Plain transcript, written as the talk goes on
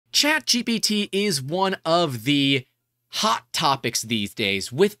ChatGPT is one of the hot topics these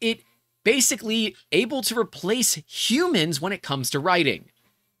days, with it basically able to replace humans when it comes to writing.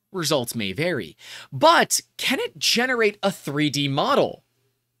 Results may vary, but can it generate a 3D model?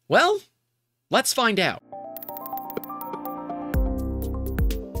 Well, let's find out.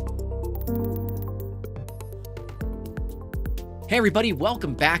 Hey everybody,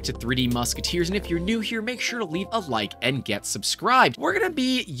 welcome back to 3D Musketeers, and if you're new here, make sure to leave a like and get subscribed. We're going to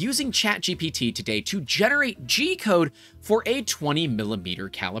be using ChatGPT today to generate G-code for a 20mm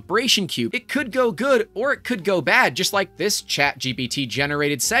calibration cube. It could go good or it could go bad, just like this ChatGPT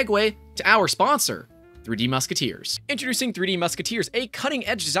generated segue to our sponsor, 3D Musketeers. Introducing 3D Musketeers, a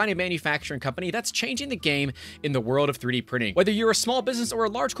cutting-edge design and manufacturing company that's changing the game in the world of 3D printing. Whether you're a small business or a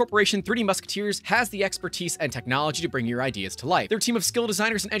large corporation, 3D Musketeers has the expertise and technology to bring your ideas to life. Their team of skilled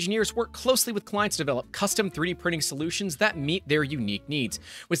designers and engineers work closely with clients to develop custom 3D printing solutions that meet their unique needs.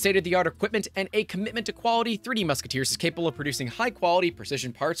 With state-of-the-art equipment and a commitment to quality, 3D Musketeers is capable of producing high-quality,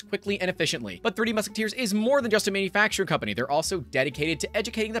 precision parts quickly and efficiently. But 3D Musketeers is more than just a manufacturing company. They're also dedicated to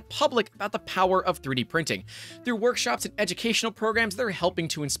educating the public about the power of 3D printing. Through workshops and educational programs, they're helping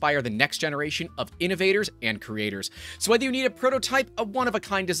to inspire the next generation of innovators and creators. So whether you need a prototype, a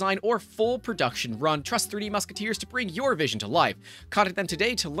one-of-a-kind design, or full production run, trust 3D Musketeers to bring your vision to life. Contact them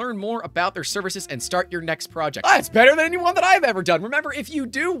today to learn more about their services and start your next project. It's better than anyone that I've ever done. Remember, if you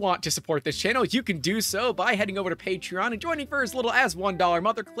do want to support this channel, you can do so by heading over to Patreon and joining for as little as $1 a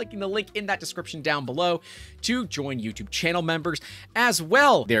month, or clicking the link in that description down below to join YouTube channel members as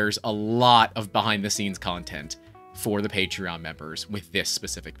well. There's a lot of behind-the-scenes content for the Patreon members with this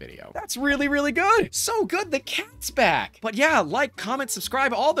specific video. That's really, really good. So good, the cat's back. But yeah, like, comment,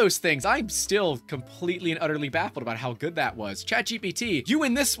 subscribe, all those things. I'm still completely and utterly baffled about how good that was. ChatGPT, you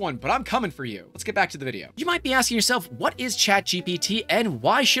win this one, but I'm coming for you. Let's get back to the video. You might be asking yourself, what is ChatGPT and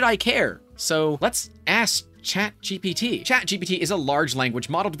why should I care? So let's ask ChatGPT. ChatGPT is a large language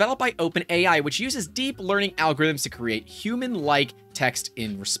model developed by OpenAI, which uses deep learning algorithms to create human-like text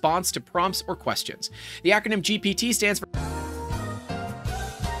in response to prompts or questions. The acronym GPT stands for...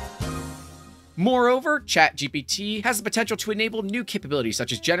 Moreover, ChatGPT has the potential to enable new capabilities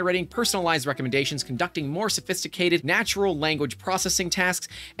such as generating personalized recommendations, conducting more sophisticated natural language processing tasks,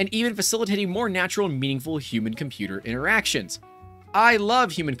 and even facilitating more natural and meaningful human-computer interactions. I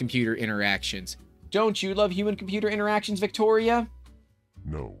love human-computer interactions. Don't you love human-computer interactions, Victoria?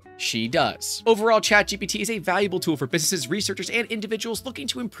 No. She does. Overall, ChatGPT is a valuable tool for businesses, researchers, and individuals looking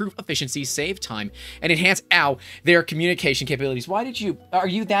to improve efficiency, save time, and enhance, their communication capabilities. Are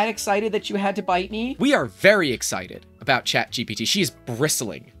you that excited that you had to bite me? We are very excited about ChatGPT. She is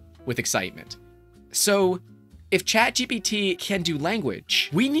bristling with excitement. So, if ChatGPT can do language,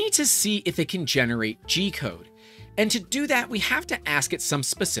 we need to see if it can generate G-code. And to do that, we have to ask it some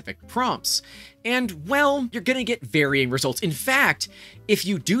specific prompts. And, well, you're gonna get varying results. In fact, if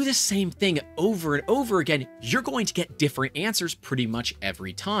you do the same thing over and over again, you're going to get different answers pretty much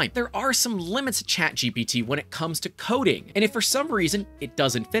every time. There are some limits to ChatGPT when it comes to coding. And if for some reason it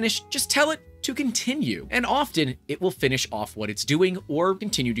doesn't finish, just tell it to continue. And often it will finish off what it's doing or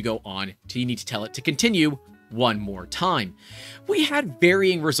continue to go on till you need to tell it to continue one more time. We had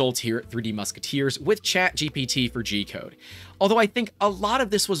varying results here at 3D Musketeers with ChatGPT for G-code. Although I think a lot of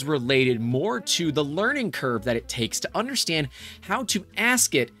this was related more to the learning curve that it takes to understand how to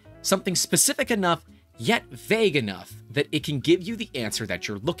ask it something specific enough yet vague enough that it can give you the answer that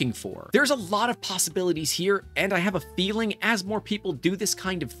you're looking for. There's a lot of possibilities here, and I have a feeling as more people do this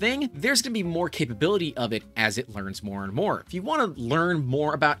kind of thing, there's gonna be more capability of it as it learns more and more. If you wanna learn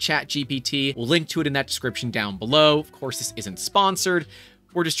more about ChatGPT, we'll link to it in that description down below. Of course, this isn't sponsored.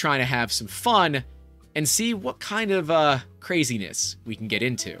 We're just trying to have some fun and see what kind of craziness we can get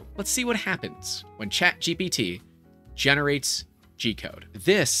into. Let's see what happens when ChatGPT generates G-code.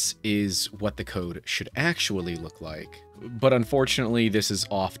 This is what the code should actually look like, but unfortunately, this is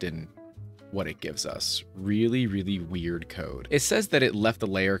often what it gives us. Really, really weird code. It says that it left the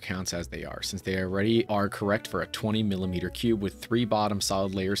layer counts as they are, since they already are correct for a 20mm cube with 3 bottom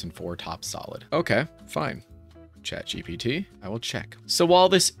solid layers and 4 top solid. Okay, fine. ChatGPT, I will check. So while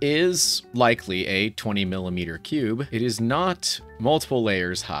this is likely a 20mm cube, it is not multiple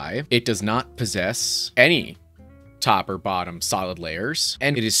layers high. It does not possess any top or bottom solid layers,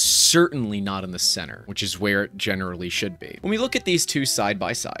 and it is certainly not in the center, which is where it generally should be. When we look at these two side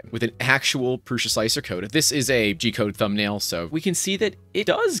by side with an actual Prusa Slicer code, this is a G-code thumbnail, so we can see that it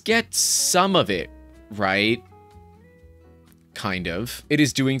does get some of it right. Kind of. It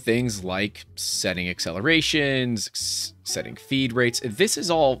is doing things like setting accelerations, setting feed rates. This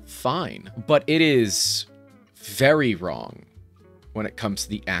is all fine, but it is very wrong when it comes to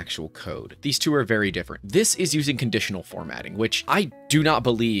the actual code. These two are very different. This is using conditional formatting, which I do not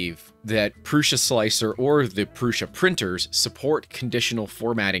believe that Prusa Slicer or the Prusa printers support conditional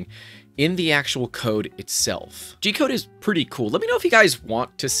formatting in the actual code itself. G-code is pretty cool. Let me know if you guys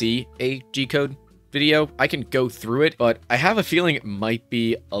want to see a G-code video. I can go through it, but I have a feeling it might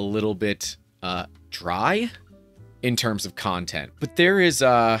be a little bit dry in terms of content. But there's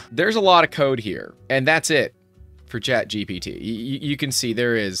a lot of code here, and that's it for ChatGPT. You can see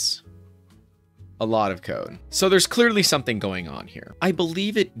there is a lot of code. So there's clearly something going on here. I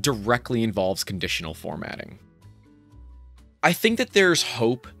believe it directly involves conditional formatting. I think that there's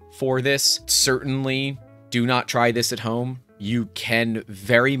hope for this. Certainly do not try this at home. You can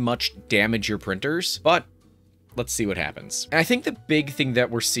very much damage your printers, but let's see what happens. And I think the big thing that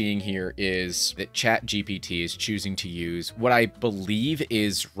we're seeing here is that ChatGPT is choosing to use what I believe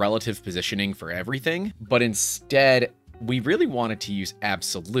is relative positioning for everything, but instead we really wanted to use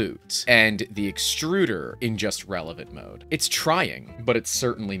absolute and the extruder in just relevant mode. It's trying, but it's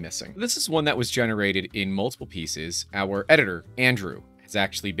certainly missing. This is one that was generated in multiple pieces. Our editor, Andrew, has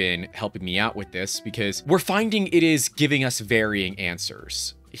actually been helping me out with this because we're finding it is giving us varying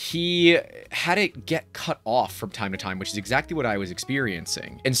answers. He had it get cut off from time to time, which is exactly what I was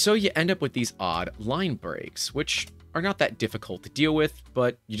experiencing. And so you end up with these odd line breaks, which are not that difficult to deal with,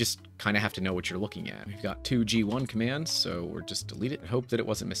 but you just kind of have to know what you're looking at. We've got 2 G1 commands, so we're just delete it and hope that it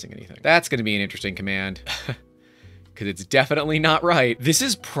wasn't missing anything. That's going to be an interesting command, because it's definitely not right. This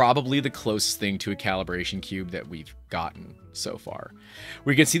is probably the closest thing to a calibration cube that we've gotten so far.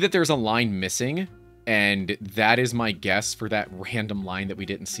 We can see that there's a line missing, and that is my guess for that random line that we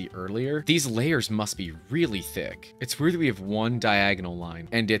didn't see earlier. These layers must be really thick. It's weird that we have one diagonal line,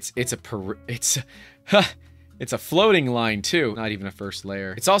 and it's a floating line too, not even a first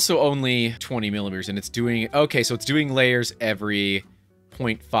layer. It's also only 20 millimeters, and it's doing, okay, so it's doing layers every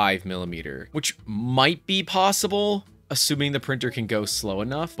 0.5 millimeter, which might be possible, assuming the printer can go slow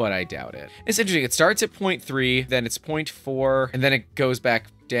enough, but I doubt it. It's interesting, it starts at 0.3, then it's 0.4, and then it goes back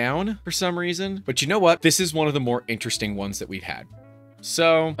down for some reason. But you know what? This is one of the more interesting ones that we've had.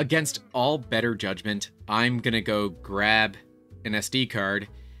 So, against all better judgment, I'm gonna go grab an SD card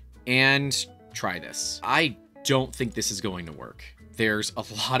and try this. I don't think this is going to work. There's a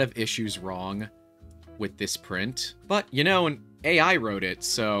lot of issues wrong with this print, but you know, an AI wrote it,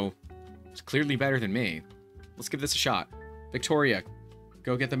 so it's clearly better than me. Let's give this a shot. Victoria,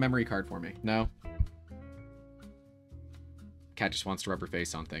 go get the memory card for me. No? Cat just wants to rub her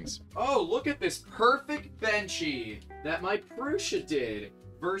face on things. Oh, look at this perfect benchy that my Prusa did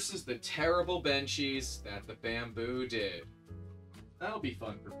versus the terrible benchies that the Bamboo did. That'll be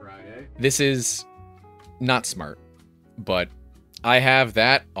fun for Friday. This is not smart, but I have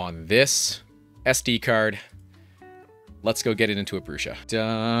that on this SD card. Let's go get it into a Prusa.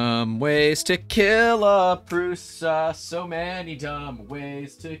 Dumb ways to kill a Prusa. So many dumb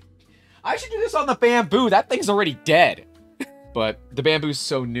ways to... I should do this on the Bamboo. That thing's already dead. But the Bamboo's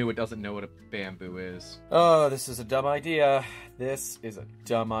so new, it doesn't know what a Bamboo is. Oh, this is a dumb idea. This is a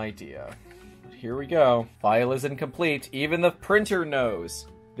dumb idea. Here we go. File is incomplete. Even the printer knows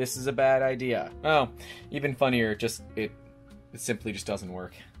this is a bad idea. Oh, even funnier, it simply just doesn't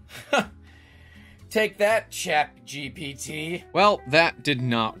work. Take that, ChatGPT. Well, that did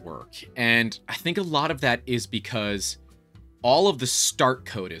not work. And I think a lot of that is because all of the start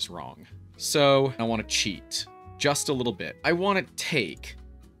code is wrong. So I want to cheat just a little bit. I want to take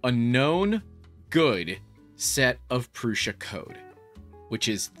a known good set of Prusa code, which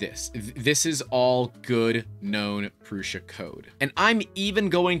is this. This is all good known Prusa code. And I'm even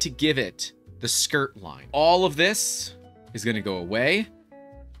going to give it the skirt line. All of this is going to go away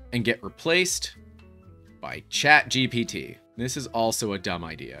and get replaced by ChatGPT. This is also a dumb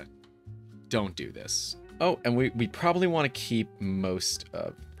idea. Don't do this. Oh, and we probably want to keep most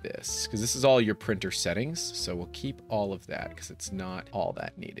of this because this is all your printer settings. So we'll keep all of that because it's not all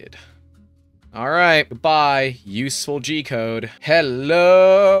that needed. All right, goodbye, useful G-code.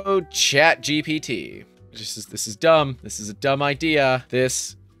 Hello, ChatGPT. This is dumb. This is a dumb idea.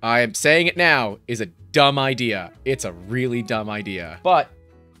 This, I am saying it now, is a dumb idea. It's a really dumb idea. But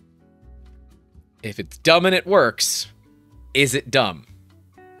if it's dumb and it works, is it dumb?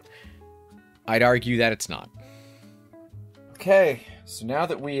 I'd argue that it's not. Okay, so now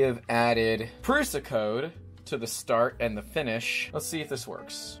that we have added Prusa code to the start and the finish, let's see if this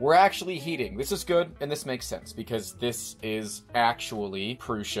works. We're actually heating. This is good, and this makes sense because this is actually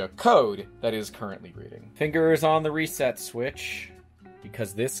Prusa code that is currently reading. Fingers on the reset switch,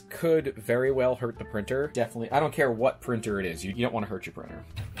 because this could very well hurt the printer. Definitely, I don't care what printer it is. You don't want to hurt your printer.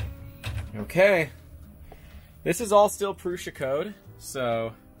 Okay, This is all still Prusa code,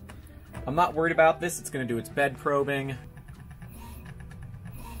 so I'm not worried about this. It's going to do its bed probing.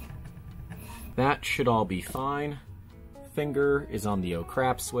 That should all be fine. Finger is on the oh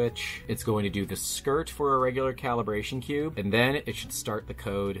crap switch. It's going to do the skirt for a regular calibration cube, and then it should start the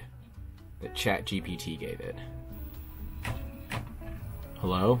code that ChatGPT gave it.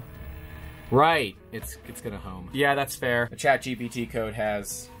 Hello? Right, it's gonna home. Yeah, that's fair. The ChatGPT code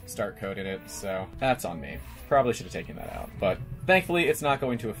has start code in it, so that's on me. Probably should have taken that out, but thankfully it's not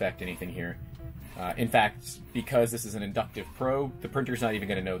going to affect anything here. In fact, because this is an inductive probe, the printer's not even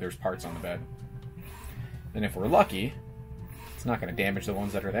gonna know there's parts on the bed. And if we're lucky, it's not gonna damage the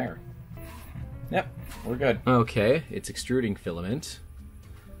ones that are there. Yep, we're good. Okay, it's extruding filament.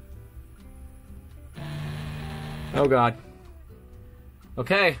 Oh god.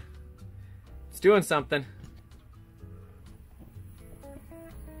 Okay. It's doing something.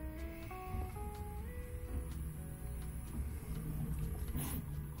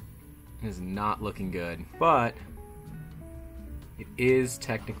 It is not looking good, but it is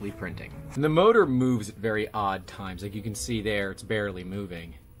technically printing. And the motor moves at very odd times. Like you can see there, it's barely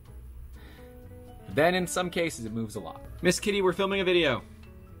moving. Then in some cases, it moves a lot. Miss Kitty, we're filming a video.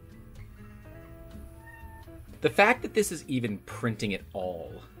 The fact that this is even printing at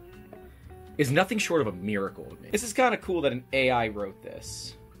all is nothing short of a miracle to me. This is kind of cool that an AI wrote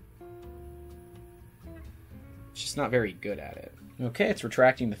this. It's just not very good at it. Okay, it's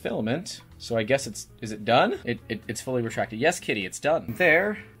retracting the filament, so I guess is it done? It's fully retracted. Yes, Kitty, it's done.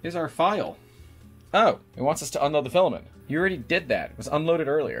 There is our file. Oh, it wants us to unload the filament. You already did that. It was unloaded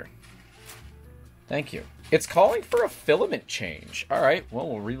earlier. Thank you. It's calling for a filament change. All right, well,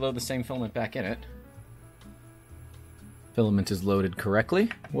 we'll reload the same filament back in it. Filament is loaded correctly.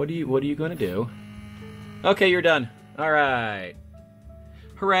 What are you going to do? Okay, you're done. All right.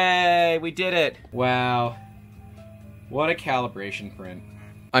 Hooray, we did it. Wow. What a calibration print.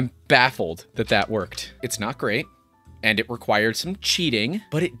 I'm baffled that that worked. It's not great, and it required some cheating,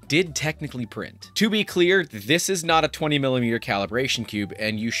 but it did technically print. To be clear, this is not a 20mm calibration cube,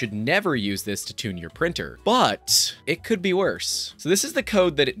 and you should never use this to tune your printer, but it could be worse. So this is the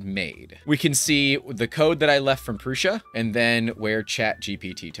code that it made. We can see the code that I left from Prusa, and then where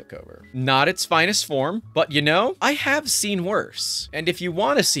ChatGPT took over. Not its finest form, but you know, I have seen worse. And if you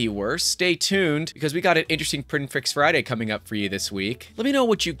want to see worse, stay tuned, because we got an interesting Print Fix Friday coming up for you this week. Let me know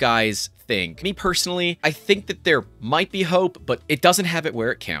what you guys think. Me personally, I think that there might be hope, but it doesn't have it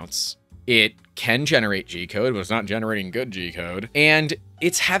where it counts. It can generate G-code, but it's not generating good G-code. And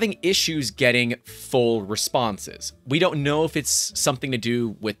it's having issues getting full responses. We don't know if it's something to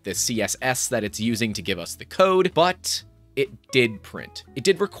do with the CSS that it's using to give us the code, but it did print. It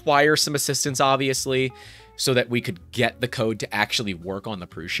did require some assistance, obviously, so that we could get the code to actually work on the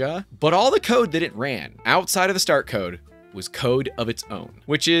Prusa. But all the code that it ran outside of the start code was code of its own,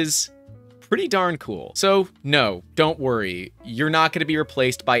 which is pretty darn cool. So no, don't worry. You're not going to be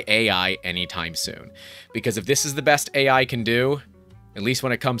replaced by AI anytime soon. Because if this is the best AI can do, at least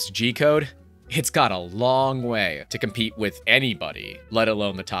when it comes to G-code, it's got a long way to compete with anybody, let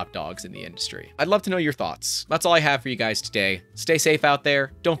alone the top dogs in the industry. I'd love to know your thoughts. That's all I have for you guys today. Stay safe out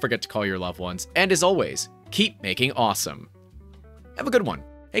there. Don't forget to call your loved ones. And as always, keep making awesome. Have a good one.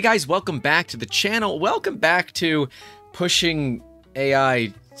 Hey guys, welcome back to the channel. Welcome back to pushing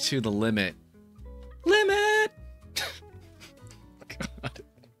AI to the limit. Limit! God.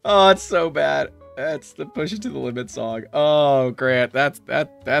 Oh, it's so bad. That's the Push It to the Limit song. Oh, Grant,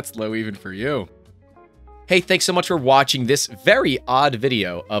 that's low even for you. Hey, thanks so much for watching this very odd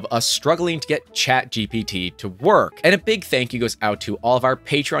video of us struggling to get ChatGPT to work. And a big thank you goes out to all of our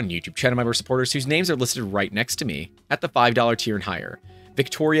Patreon YouTube channel member supporters whose names are listed right next to me at the $5 tier and higher.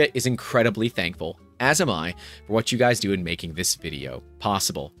 Victoria is incredibly thankful, as am I, for what you guys do in making this video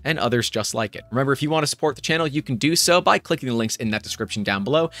possible, and others just like it. Remember, if you want to support the channel, you can do so by clicking the links in that description down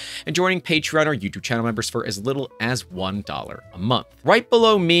below and joining Patreon or YouTube channel members for as little as $1 a month. Right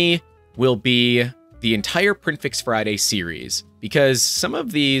below me will be the entire Print Fix Friday series, because some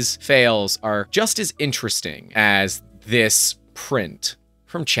of these fails are just as interesting as this print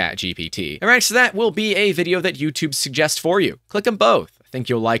from ChatGPT. And right next to that will be a video that YouTube suggests for you. Click them both. I think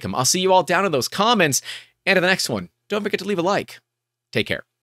you'll like them. I'll see you all down in those comments. And in the next one, don't forget to leave a like. Take care.